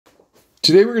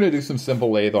Today we're going to do some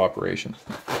simple lathe operations.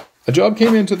 A job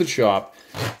came into the shop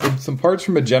with some parts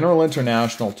from a General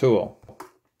International tool.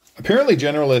 Apparently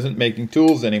General isn't making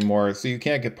tools anymore, so you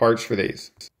can't get parts for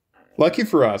these. Lucky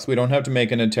for us, we don't have to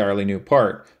make an entirely new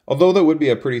part, although that would be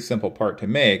a pretty simple part to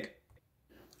make.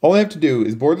 All I have to do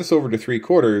is bore this over to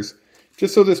 3/4,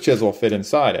 just so this chisel will fit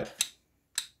inside it.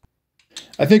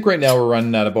 I think right now we're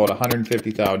running at about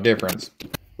 150 thou difference.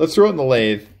 Let's throw it in the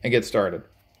lathe and get started.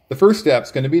 The first step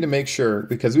is going to be to make sure,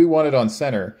 because we want it on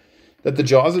center, that the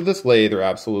jaws of this lathe are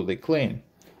absolutely clean.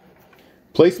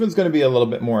 Placement is going to be a little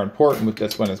bit more important with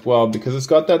this one as well, because it's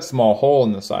got that small hole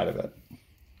in the side of it.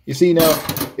 You see now,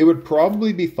 it would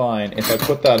probably be fine if I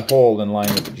put that hole in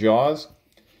line with the jaws,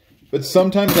 but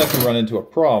sometimes that can run into a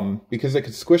problem because it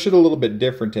could squish it a little bit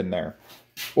different in there,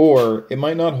 or it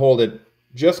might not hold it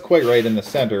just quite right in the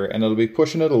center and it'll be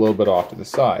pushing it a little bit off to the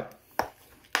side.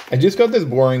 I just got this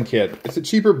boring kit. It's a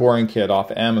cheaper boring kit off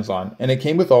Amazon, and it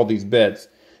came with all these bits,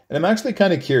 and I'm actually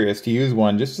kind of curious to use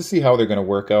one just to see how they're going to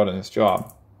work out in this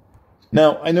job.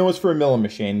 Now, I know it's for a milling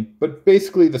machine, but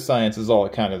basically the science is all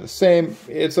kind of the same.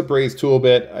 It's a brazed tool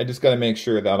bit. I just got to make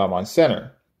sure that I'm on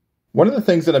center. One of the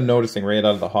things that I'm noticing right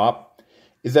out of the hop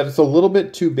is that it's a little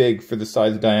bit too big for the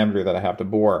size diameter that I have to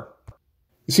bore.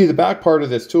 You see, the back part of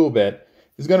this tool bit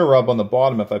is going to rub on the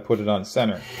bottom if I put it on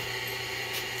center.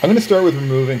 I'm going to start with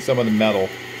removing some of the metal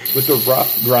with the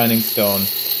rough grinding stone,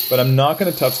 but I'm not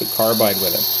going to touch the carbide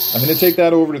with it. I'm going to take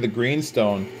that over to the green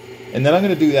stone, and then I'm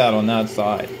going to do that on that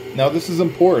side. Now this is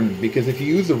important because if you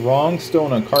use the wrong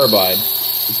stone on carbide,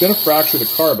 it's going to fracture the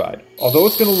carbide. Although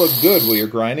it's going to look good while you're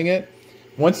grinding it,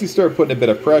 once you start putting a bit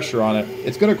of pressure on it,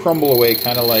 it's going to crumble away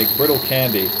kind of like brittle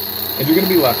candy, and you're going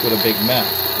to be left with a big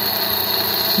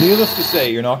mess. Needless to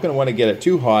say, you're not going to want to get it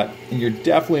too hot, and you're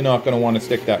definitely not going to want to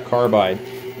stick that carbide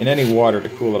in any water to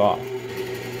cool it off.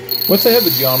 Once I have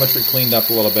the geometry cleaned up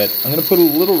a little bit, I'm going to put a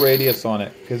little radius on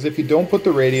it, because if you don't put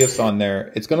the radius on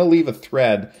there, it's going to leave a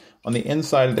thread on the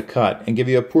inside of the cut and give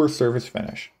you a poor surface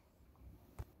finish.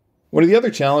 One of the other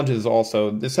challenges is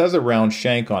also, this has a round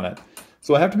shank on it,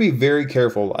 so I have to be very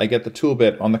careful I get the tool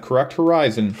bit on the correct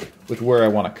horizon with where I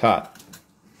want to cut.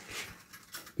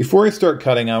 Before I start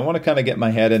cutting, I want to kind of get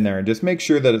my head in there and just make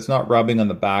sure that it's not rubbing on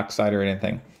the back side or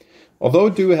anything. Although I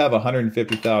do have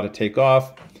 150 thou to take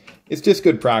off, it's just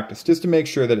good practice, just to make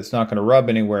sure that it's not going to rub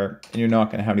anywhere and you're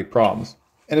not going to have any problems.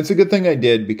 And it's a good thing I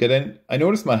did, because I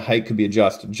noticed my height could be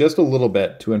adjusted just a little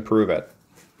bit to improve it.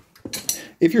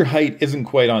 If your height isn't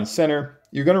quite on center,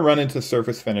 you're going to run into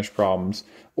surface finish problems,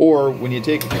 or when you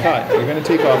take a cut, you're going to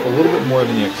take off a little bit more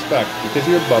than you expect because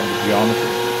you're above the geometry.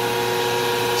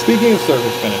 Speaking of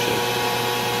surface finishes,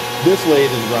 this lathe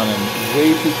is running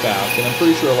way too fast, and I'm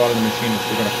pretty sure a lot of the machinists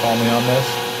are going to call me on this.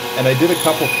 And I did a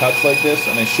couple cuts like this,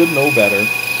 and I should know better.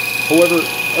 However,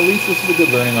 at least this is a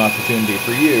good learning opportunity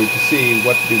for you to see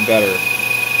what to do better.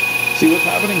 See, what's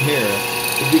happening here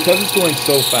is because it's going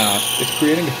so fast, it's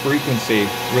creating a frequency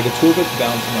where the tool bit's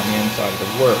bouncing on the inside of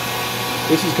the work.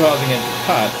 This is causing it to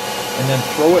cut, and then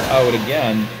throw it out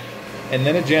again, and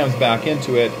then it jams back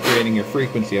into it, creating your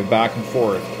frequency of back and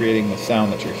forth, creating the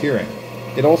sound that you're hearing.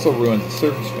 It also ruins the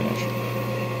surface finish.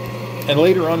 And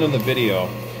later on in the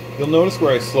video, you'll notice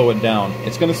where I slow it down.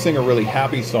 It's going to sing a really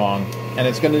happy song, and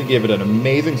it's going to give it an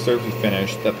amazing surface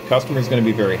finish that the customer is going to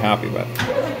be very happy with.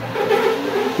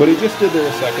 What I just did there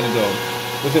a second ago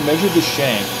was I measured the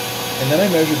shank, and then I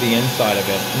measured the inside of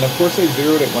it, and of course I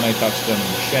zeroed it when I touched it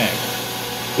on the shank.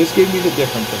 This gave me the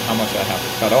difference of how much I have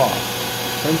to cut off.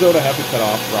 Turns out I have to cut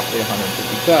off roughly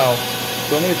 150 thou,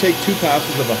 so I'm going to take 2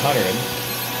 passes of 100,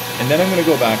 and then I'm going to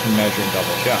go back and measure and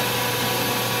double check.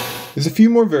 There's a few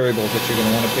more variables that you're going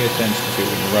to want to pay attention to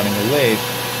when you're running a lathe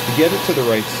to get it to the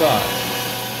right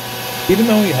size. Even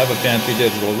though you have a fancy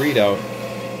digital readout,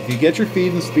 if you get your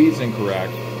feed and speeds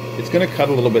incorrect, it's going to cut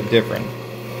a little bit different.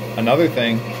 Another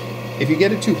thing, if you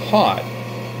get it too hot,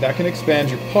 that can expand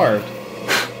your part,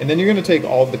 and then you're going to take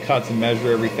all of the cuts and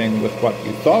measure everything with what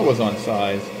you thought was on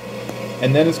size,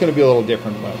 and then it's going to be a little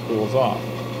different when it cools off.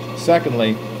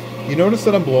 Secondly, you notice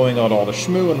that I'm blowing out all the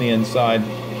shmoo on the inside.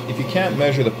 If you can't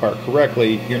measure the part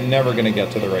correctly, you're never going to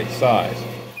get to the right size.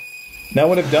 Now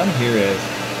what I've done here is,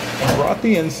 I brought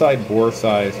the inside bore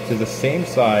size to the same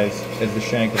size as the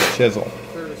shank of the chisel.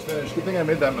 Good thing I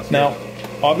made that mistake. Now,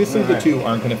 obviously the two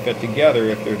aren't going to fit together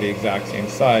if they're the exact same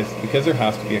size, because there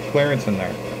has to be a clearance in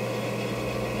there.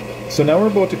 So now we're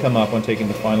about to come up on taking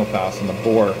the final pass on the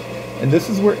bore, and this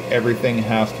is where everything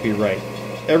has to be right.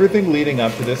 Everything leading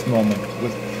up to this moment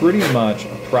was pretty much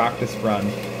a practice run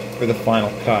for the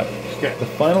final cut. The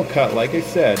final cut, like I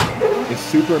said, it's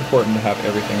super important to have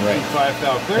everything right.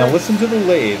 Now listen to the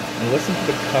lathe, and listen to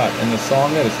the cut and the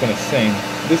song that it's going to sing.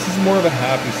 This is more of a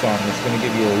happy song that's going to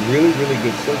give you a really, really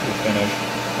good surface finish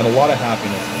and a lot of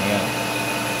happiness in the end.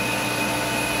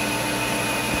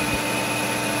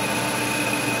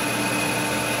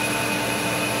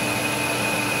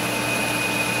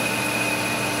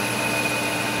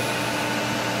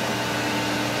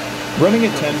 Running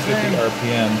at 1050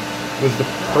 RPM was the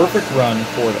perfect run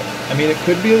for this. I mean, it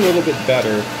could be a little bit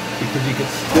better because you could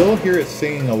still hear it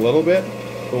singing a little bit,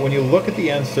 but when you look at the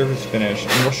end surface finish,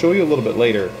 and we'll show you a little bit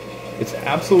later, it's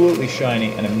absolutely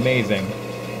shiny and amazing,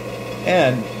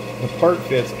 and the part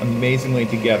fits amazingly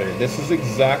together. This is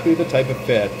exactly the type of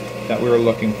fit that we were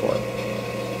looking for.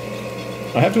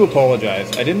 I have to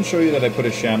apologize, I didn't show you that I put a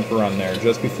chamfer on there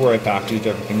just before I packaged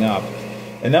everything up.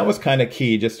 And that was kind of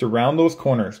key, just to round those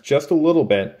corners just a little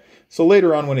bit, so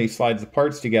later on when he slides the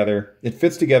parts together, it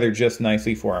fits together just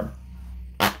nicely for him.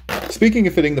 Speaking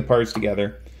of fitting the parts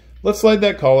together, let's slide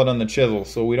that collet on the chisel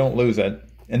so we don't lose it,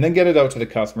 and then get it out to the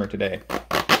customer today.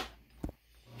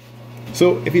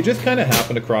 So if you just kind of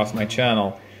happened across my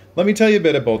channel, let me tell you a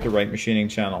bit about the Right Machining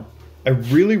channel. I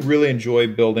really enjoy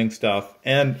building stuff,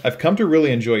 and I've come to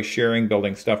really enjoy sharing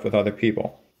building stuff with other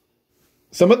people.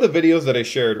 Some of the videos that I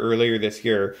shared earlier this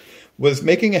year was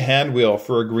making a hand wheel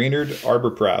for a greenered arbor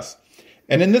press.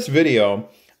 And in this video,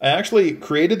 I actually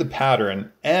created the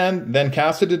pattern and then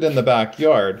casted it in the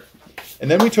backyard.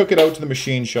 And then we took it out to the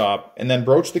machine shop and then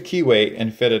broached the keyway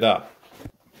and fit it up.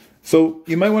 So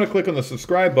you might want to click on the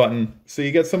subscribe button so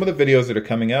you get some of the videos that are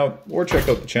coming out, or check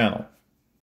out the channel.